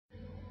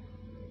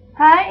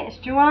Hi, it's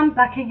Joanne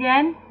back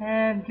again,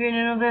 doing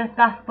another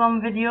bath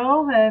bomb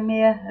video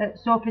here at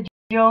Soapy.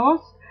 So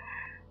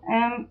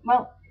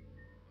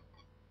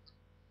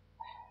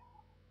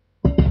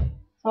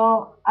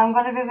I'm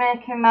going to be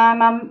making my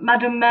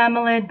Madam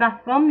Marmalade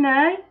bath bomb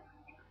now.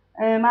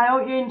 I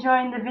hope you're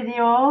enjoying the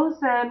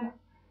videos.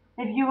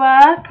 If you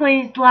are,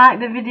 please like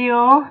the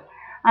video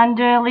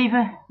and leave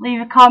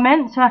a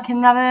comment so I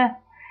can have a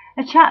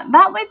chat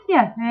back with you.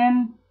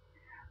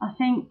 I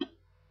think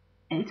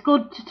it's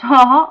good to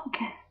talk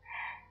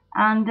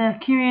and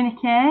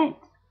communicate.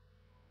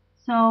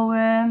 So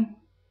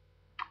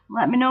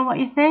let me know what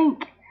you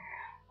think.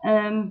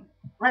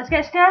 Let's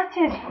get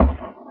started.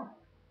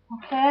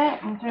 Okay,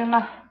 I'm doing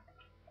my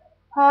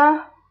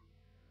hair.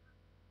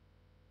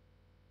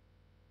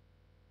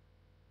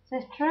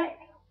 This trick,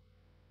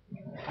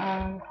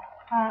 and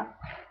a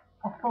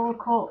full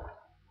cup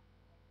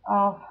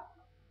of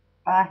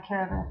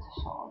bicarbonate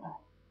of soda.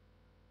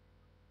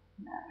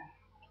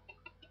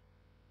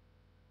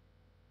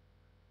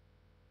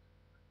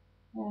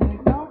 There we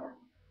go.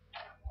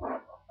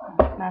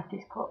 Now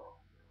this cup.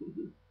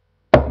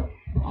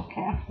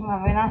 Okay, I'm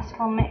having a nice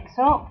full mix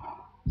up.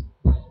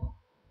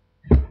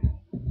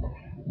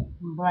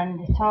 Blend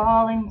it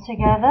all in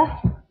together.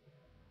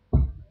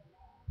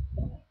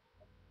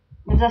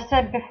 As I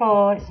said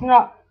before, it's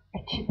not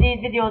these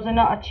videos are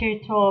not a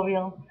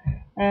tutorial.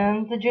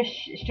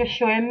 It's just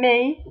showing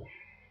me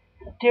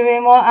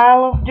doing what I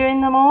love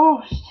doing the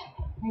most,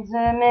 is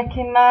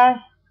making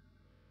my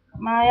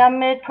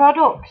handmade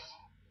products.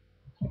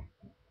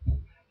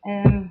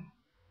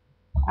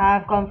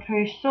 I've gone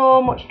through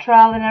so much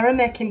trial and error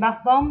making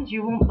bath bombs,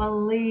 you won't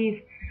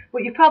believe,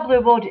 but you probably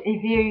would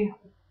if you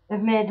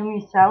have made them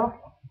yourself.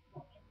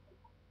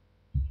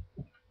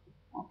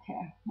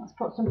 Okay, let's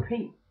put some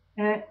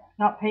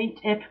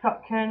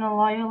apricot kernel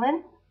oil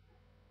in.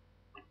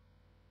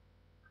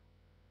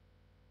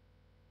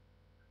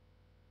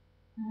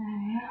 There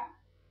we are.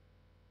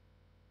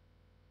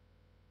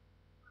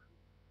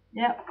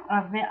 Yep,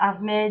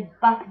 I've made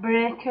bath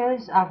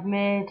breakers, I've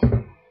made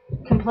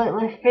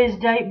completely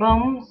fizzed out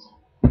bombs.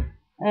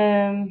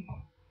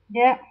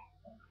 Yeah,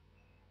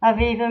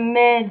 I've even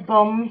made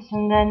bombs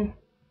and then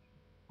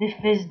they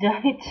fizzed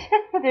out.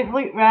 They've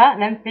looked right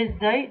and then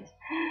fizzed out.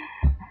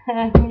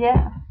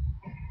 Yeah.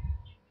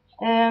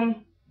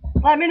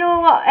 Let me know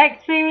what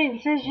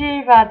experiences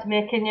you've had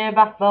making your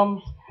bath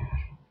bombs.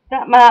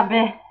 That might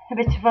be a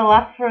bit of a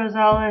laugh for us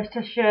all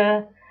to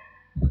share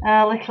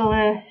our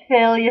little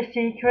failure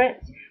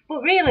secrets.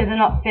 But really they're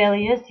not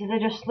failures, they're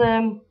just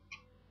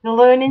the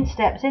learning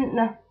steps, isn't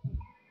they?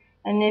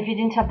 And if you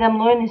didn't have them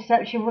learning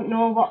steps, you wouldn't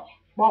know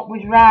what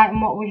was right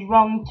and what was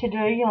wrong to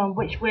do, or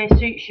which way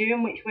suits you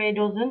and which way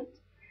doesn't.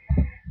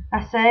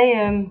 I say,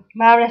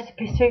 my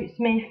recipe suits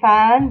me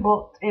fine,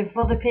 but if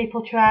other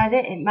people tried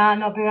it, it might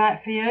not be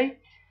right for you.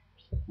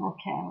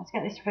 Okay, let's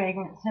get this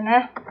fragrance in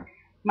here.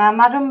 My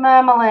Madam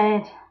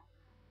Marmalade.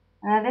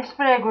 This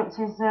fragrance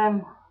is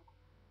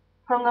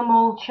from the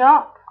mold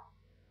shop,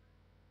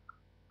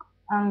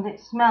 and it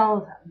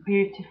smells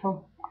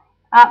beautiful.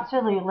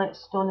 Absolutely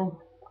stunning.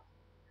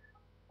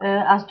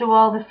 As do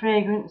all the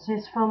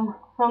fragrances from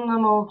the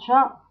mold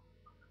shop.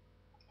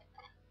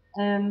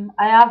 I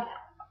have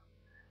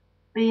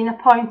been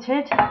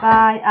appointed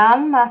by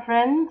Anne, my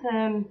friend,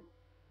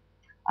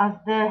 as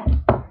the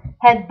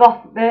head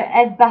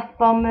bath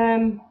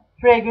bomb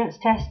fragrance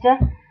tester,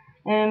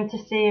 to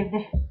see if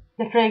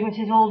the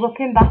fragrances hold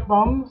up in bath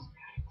bombs,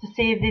 to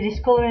see if they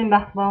discolour in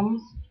bath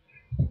bombs.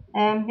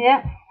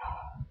 Yeah,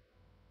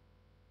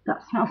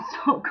 that smells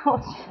so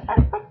good.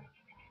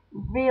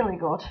 Really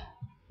good.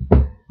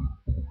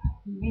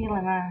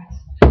 Really nice.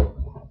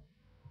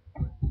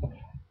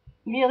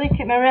 If you look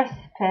at my recipe,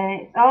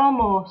 it's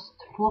almost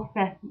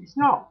fluffy. It's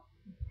not,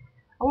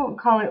 I wouldn't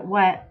call it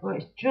wet, but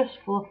it's just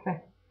fluffy.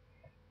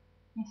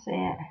 You see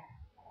it?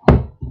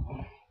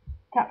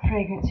 That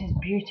fragrance is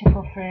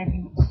beautiful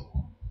fragrance.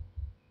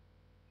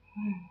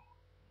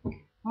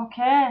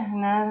 Okay,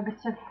 now a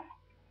bit of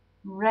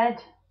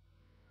red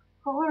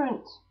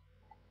colorant.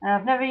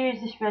 I've never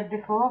used this red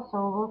before,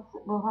 so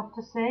we'll have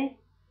to see.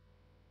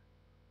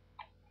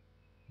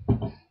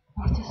 We'll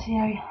have to see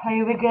how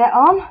we get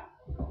on.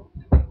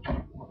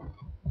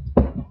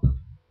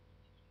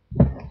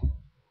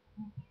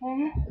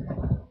 Okay.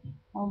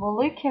 Well, we're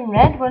looking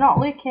red, we're not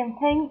looking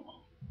pink.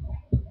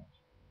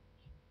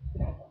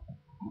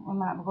 We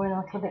might be going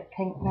a little bit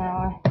pink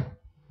now.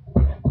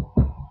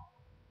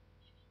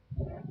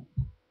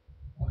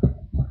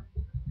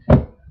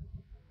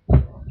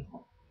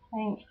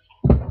 Pink.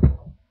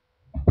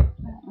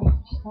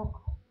 Just look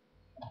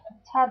a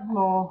tad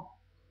more.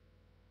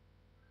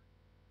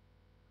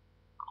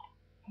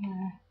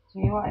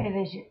 See what it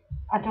is.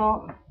 I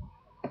don't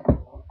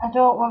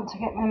want to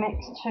get my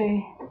mix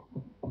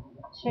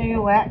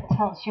too wet,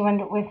 else you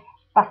end up with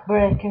bath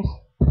breakers.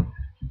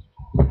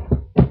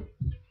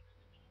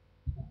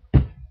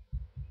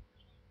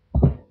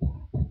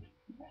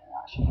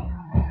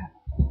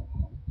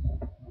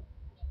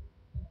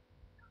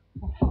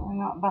 Definitely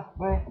not bath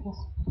breakers.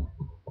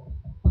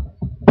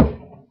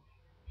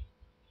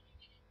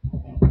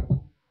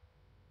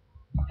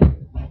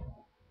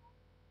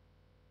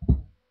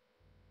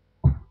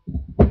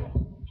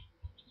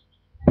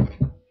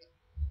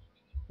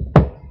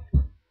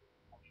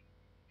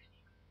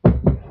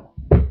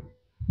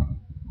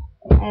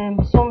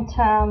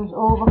 Sometimes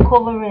over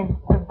colouring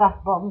of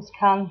bath bombs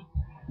can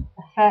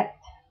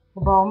affect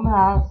the bomb,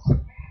 as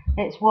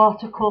it's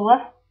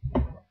watercolour,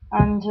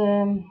 and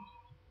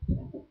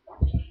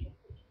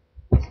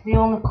it's the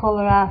only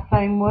colour I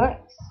found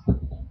works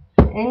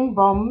in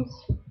bombs.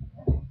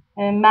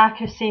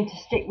 Markers seem to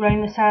stick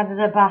round the side of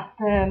the bath.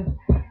 I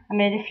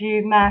made a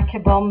few marker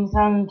bombs,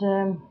 and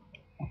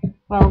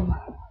well,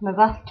 my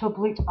bathtub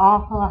looked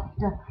awful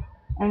after,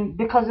 and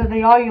because of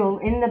the oil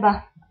in the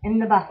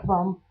bath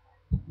bomb,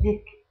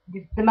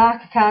 the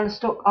marker kind of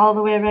stuck all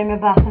the way around my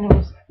bath, and it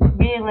was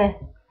really a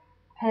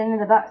pain in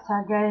the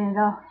backside getting it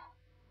off.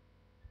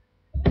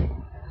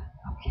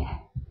 Okay,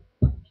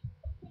 I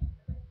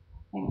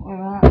think we're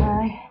right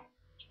now.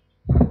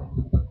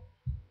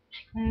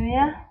 There we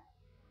are.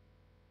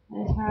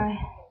 There's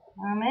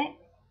my mix.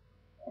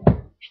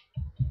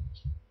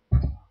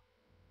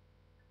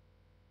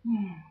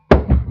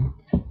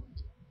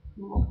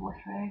 Lovely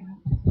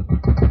fragrance.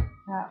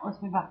 Right, let's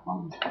be back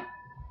on.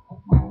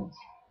 Right.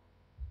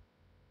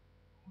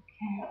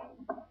 Okay.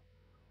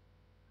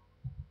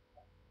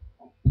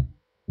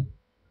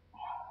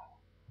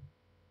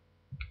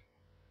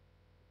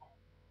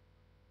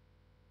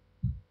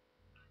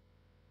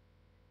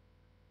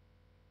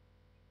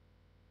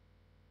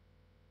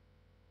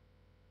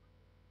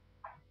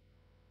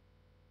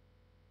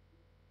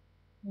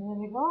 There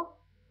we go.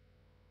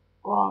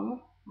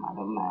 One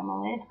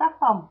Marmalade bath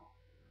bomb.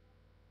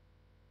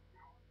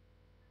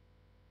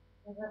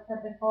 As I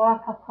said before,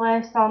 I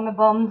placed all my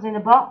bombs in a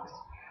box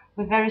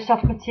with very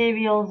soft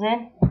materials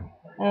in,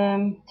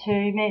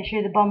 to make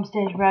sure the bomb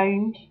stays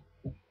round.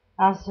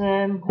 As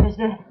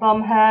the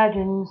bomb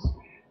hardens,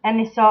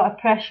 any sort of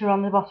pressure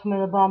on the bottom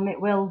of the bomb, it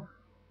will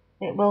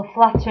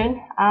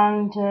flatten,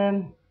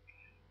 and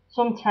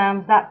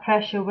sometimes that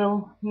pressure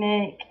will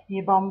make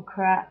your bomb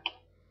crack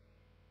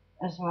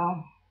as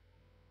well.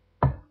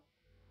 So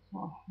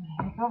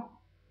there we go.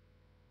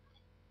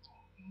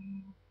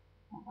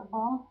 The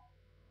bomb.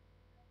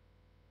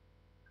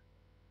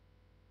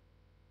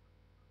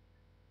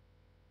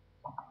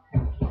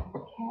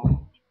 Okay.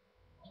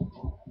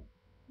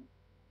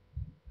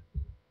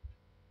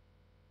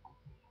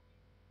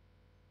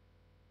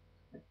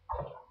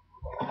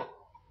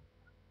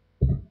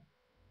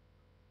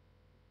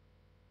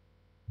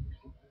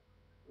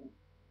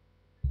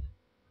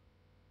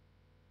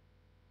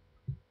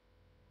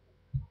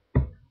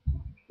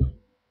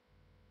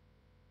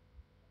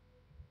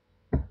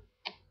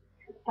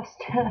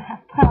 I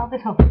piled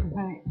it up and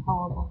then it's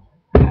horrible.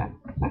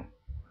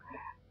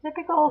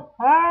 Typical.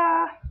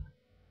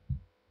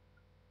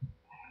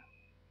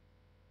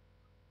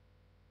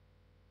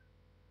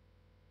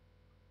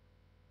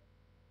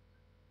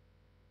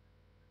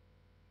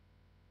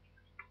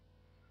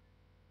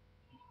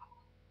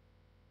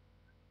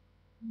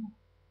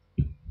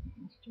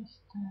 Let's just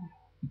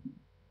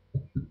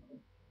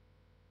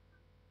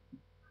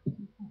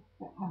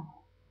get my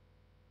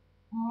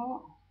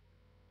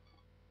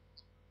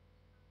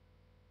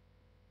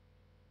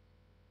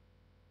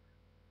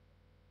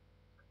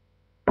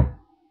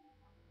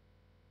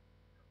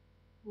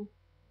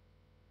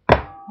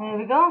Here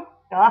we go,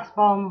 the last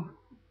bomb.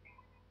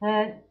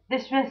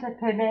 This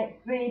recipe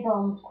makes 3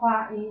 bombs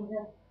quite easy.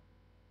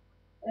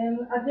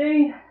 I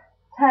do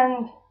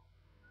tend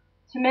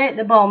to make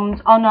the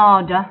bombs on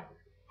order.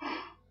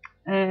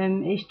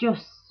 It's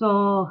just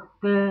so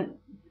the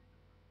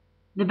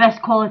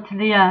best quality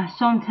they are.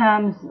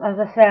 Sometimes, as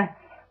I say,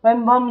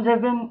 when bombs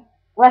have been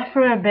left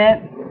for a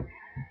bit,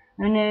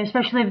 and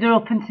especially if they're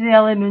up into the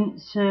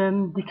elements,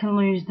 they can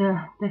lose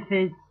the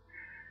fizz.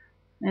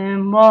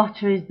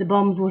 Water is the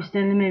bomb's worst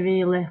enemy,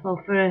 really.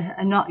 Well, for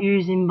a not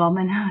using bomb,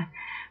 and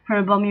for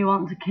a bomb you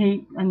want to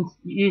keep and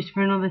use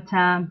for another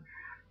time.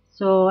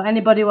 So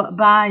anybody what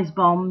buys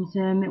bombs,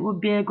 it would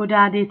be a good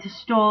idea to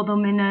store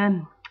them in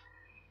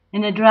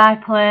a dry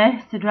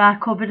place, a dry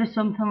cupboard or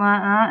something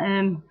like that.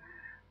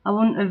 I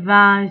wouldn't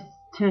advise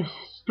to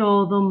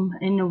store them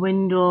in a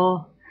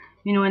window,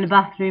 in a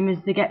bathroom,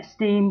 as they get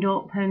steamed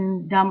up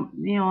and damp.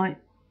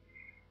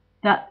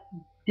 That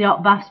the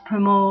hot baths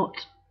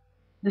promote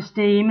the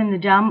steam and the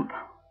damp.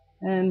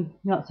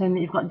 Not saying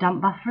that you've got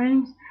damp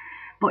bathrooms,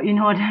 but you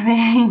know what I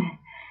mean.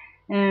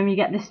 You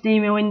get the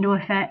steamy window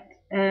effect.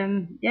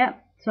 Yeah,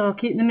 so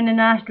keep them in a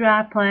nice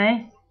dry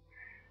place.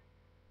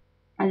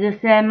 As I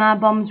say, my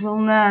bombs will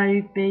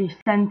now be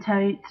sent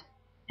out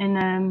in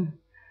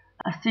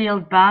a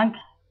sealed bag,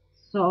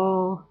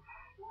 so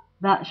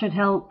that should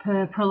help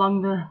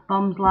prolong the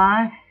bomb's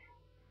life.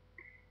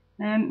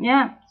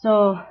 Yeah,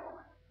 so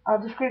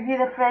I'll just give you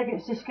the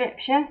fragrance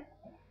description.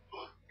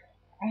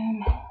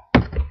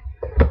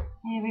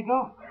 Here we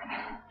go.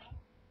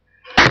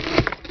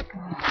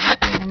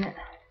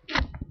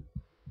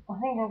 I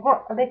think I've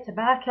got a bit of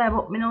barcode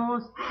up my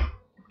nose.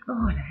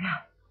 Oh, there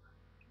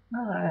we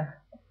are.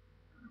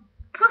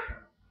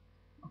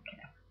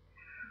 Okay,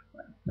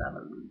 let's have a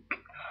look.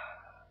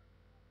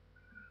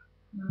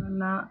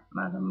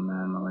 Madam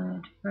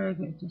Marmalade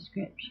fragrance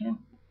description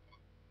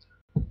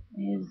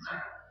is,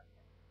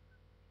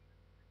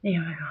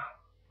 here we go.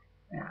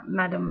 Yeah,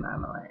 Madam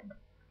Marmalade.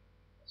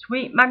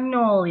 Sweet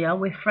Magnolia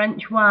with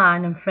French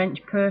wine and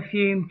French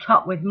perfume,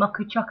 topped with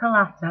Mocha Choca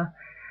lata.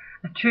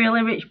 A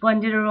truly rich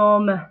blended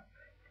aroma,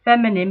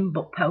 feminine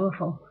but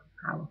powerful.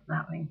 I love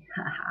that one.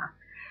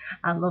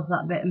 I love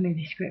that bit of my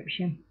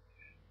description.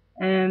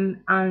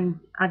 And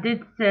I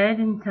did say,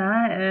 didn't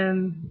I,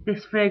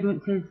 this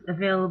fragrance is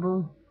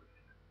available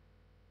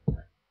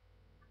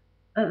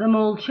at the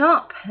mould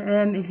shop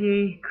if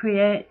you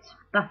create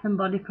bath and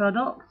body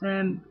products.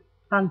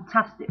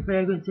 Fantastic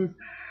fragrances.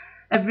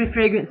 Every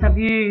fragrance I've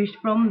used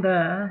from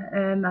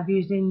there, I've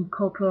used in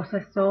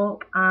co-processed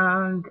soap,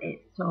 and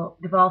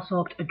they've all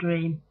soaped a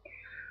dream.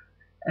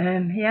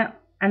 Yeah.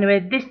 Anyway,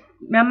 this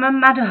my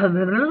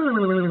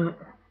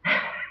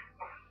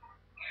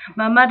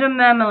Madam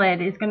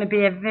Marmalade is going to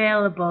be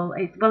available.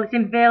 It's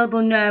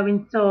available now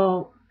in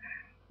soap.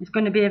 It's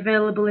going to be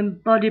available in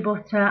body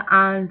butter,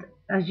 and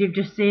as you've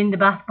just seen, the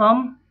bath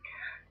bomb.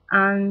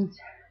 And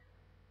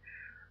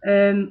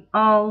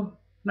all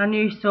my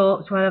new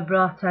soaps what I've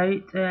brought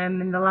out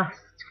in the last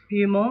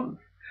few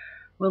months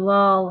will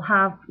all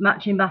have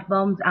matching bath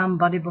bombs and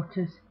body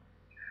butters.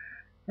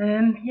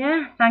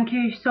 Yeah, thank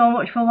you so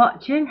much for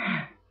watching.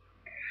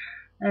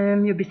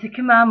 You'll be sick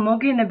of my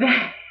mug in a bit.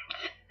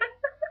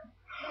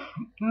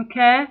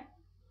 Okay.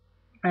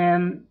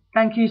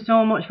 Thank you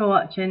so much for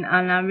watching,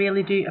 and I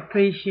really do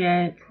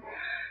appreciate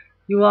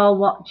you all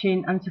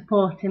watching and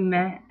supporting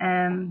me.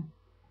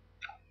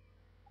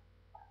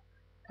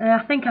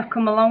 I think I've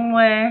come a long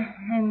way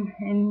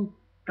in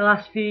the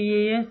last few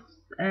years.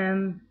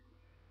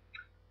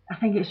 I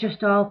think it's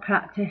just all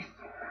practice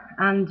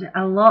and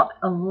a lot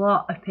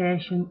of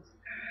patience.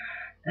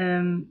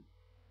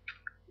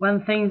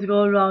 When things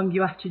go wrong,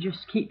 you have to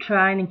just keep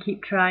trying and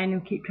keep trying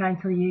and keep trying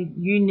until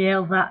you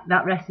nail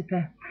that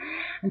recipe,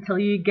 until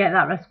you get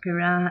that recipe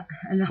right.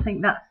 And I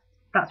think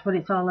that's what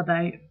it's all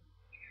about.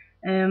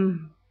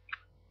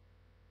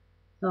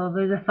 So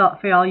there's a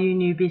thought for all you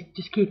newbies,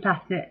 just keep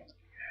at it.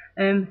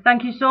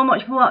 Thank you so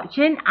much for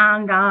watching,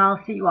 and I'll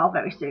see you all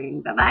very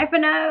soon. Bye bye for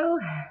now.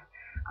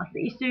 I'll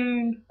see you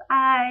soon.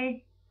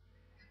 Bye.